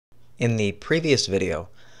In the previous video,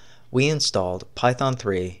 we installed Python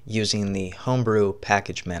 3 using the Homebrew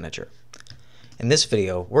Package Manager. In this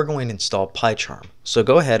video, we're going to install PyCharm. So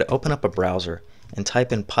go ahead, open up a browser, and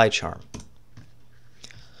type in PyCharm.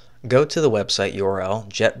 Go to the website URL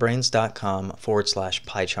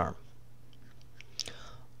jetbrains.com/PyCharm.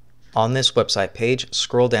 On this website page,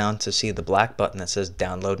 scroll down to see the black button that says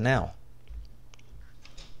Download Now.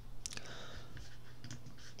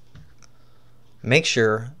 Make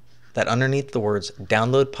sure that underneath the words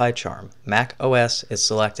Download PyCharm, Mac OS is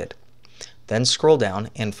selected. Then scroll down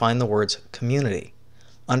and find the words Community.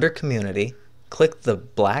 Under Community, click the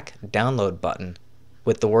black Download button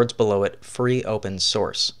with the words below it Free Open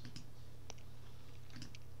Source.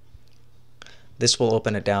 This will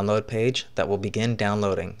open a download page that will begin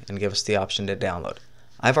downloading and give us the option to download.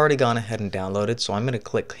 I've already gone ahead and downloaded, so I'm going to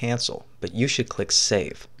click Cancel, but you should click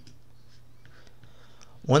Save.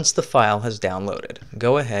 Once the file has downloaded,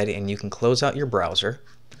 go ahead and you can close out your browser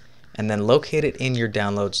and then locate it in your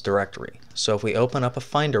downloads directory. So if we open up a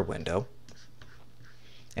Finder window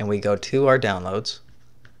and we go to our downloads,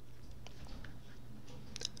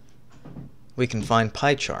 we can find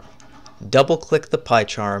PyCharm. Double click the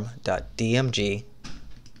pycharm.dmg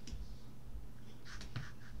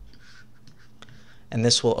and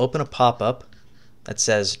this will open a pop-up that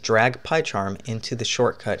says drag PyCharm into the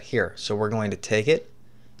shortcut here. So we're going to take it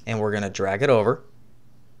and we're going to drag it over.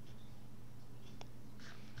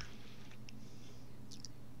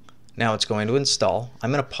 Now it's going to install.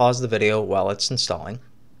 I'm going to pause the video while it's installing.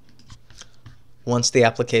 Once the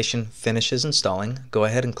application finishes installing, go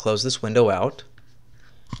ahead and close this window out.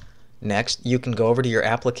 Next, you can go over to your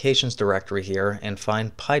applications directory here and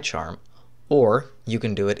find PyCharm, or you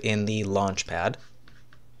can do it in the Launchpad.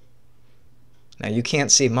 Now you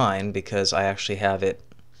can't see mine because I actually have it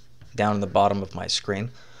down in the bottom of my screen.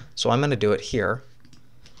 So I'm going to do it here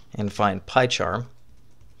and find PyCharm.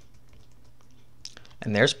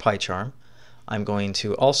 And there's PyCharm. I'm going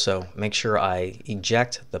to also make sure I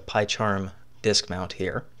eject the PyCharm disk mount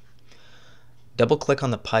here. Double click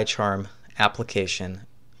on the PyCharm application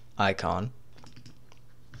icon.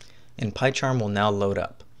 And PyCharm will now load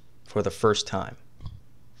up for the first time.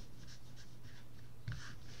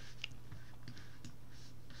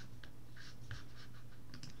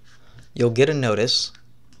 You'll get a notice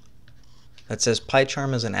that says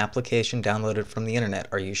PyCharm is an application downloaded from the internet.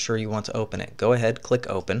 Are you sure you want to open it? Go ahead, click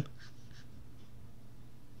Open.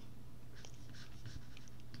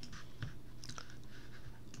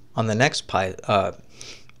 On the next pop-up,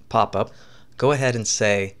 go ahead and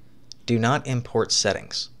say Do not import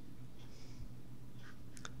settings.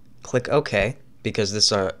 Click OK because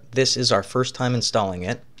this is our first time installing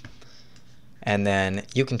it. And then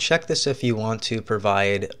you can check this if you want to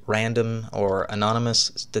provide random or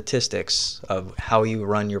anonymous statistics of how you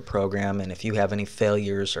run your program and if you have any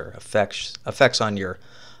failures or effects on your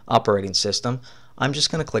operating system. I'm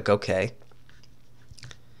just going to click OK.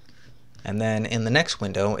 And then in the next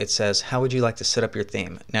window it says, how would you like to set up your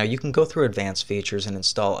theme? Now you can go through advanced features and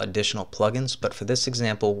install additional plugins, but for this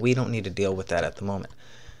example we don't need to deal with that at the moment.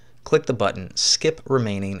 Click the button Skip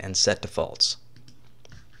Remaining and Set Defaults.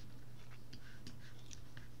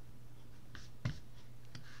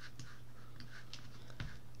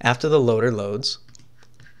 After the loader loads,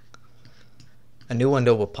 a new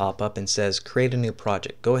window will pop up and says Create a new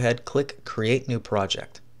project. Go ahead, click Create New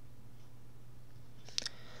Project.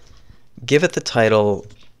 Give it the title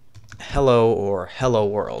Hello or Hello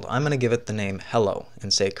World. I'm going to give it the name Hello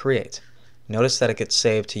and say Create. Notice that it gets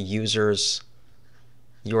saved to users,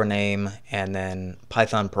 your name, and then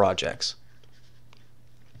Python projects.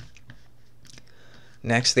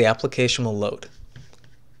 Next, the application will load.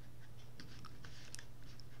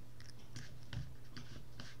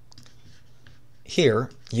 Here,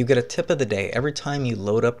 you get a tip of the day. Every time you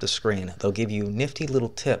load up the screen, they'll give you nifty little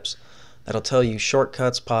tips that'll tell you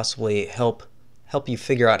shortcuts, possibly help you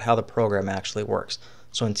figure out how the program actually works.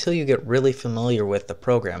 So until you get really familiar with the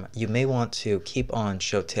program, you may want to keep on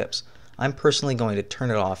Show Tips. I'm personally going to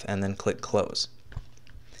turn it off and then click Close.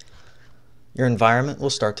 Your environment will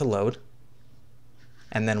start to load,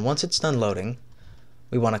 and then once it's done loading,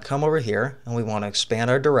 we want to come over here and we want to expand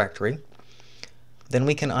our directory. Then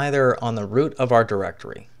we can either, on the root of our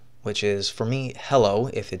directory, which is for me Hello,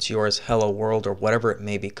 if it's yours Hello World or whatever it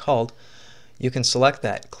may be called, you can select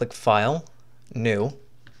that, click File, New,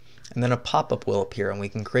 and then a pop-up will appear and we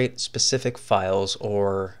can create specific files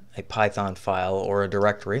or a Python file or a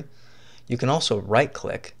directory. You can also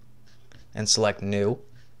right-click and select New,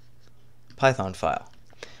 Python file.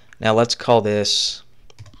 Now let's call this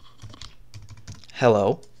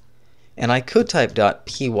Hello, and I could type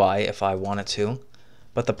 .py if I wanted to,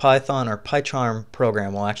 but the Python or PyCharm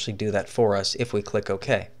program will actually do that for us if we click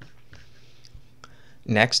OK.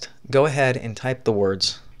 Next, go ahead and type the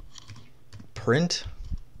words print.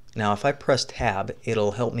 Now if I press tab,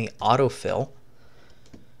 it'll help me autofill.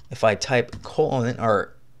 If I type colon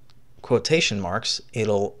or quotation marks,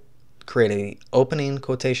 it'll create a opening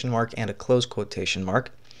quotation mark and a close quotation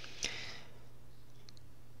mark.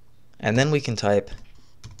 And then we can type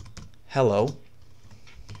hello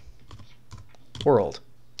world.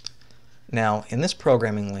 Now in this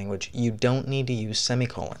programming language, you don't need to use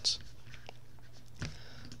semicolons.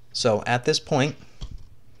 So at this point,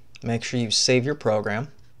 make sure you save your program.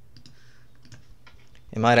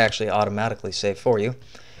 It might actually automatically save for you.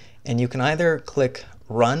 And you can either click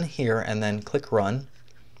Run here and then click Run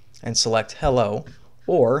and select Hello,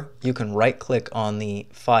 or you can right click on the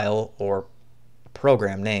file or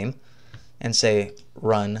program name and say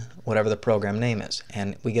Run whatever the program name is,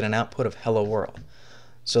 and we get an output of Hello World.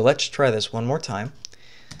 So let's try this one more time.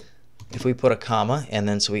 If we put a comma and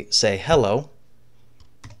then so we say hello,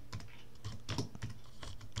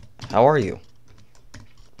 how are you?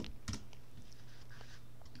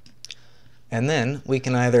 And then we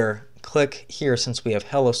can either click here, since we have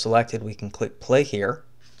hello selected, we can click play here,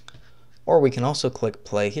 or we can also click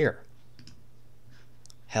play here.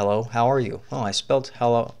 Hello, how are you? Oh, I spelled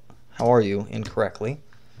hello, how are you incorrectly.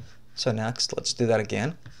 So next, let's do that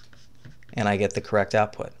again, and I get the correct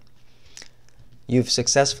output. You've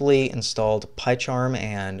successfully installed PyCharm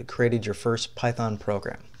and created your first Python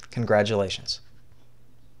program. Congratulations.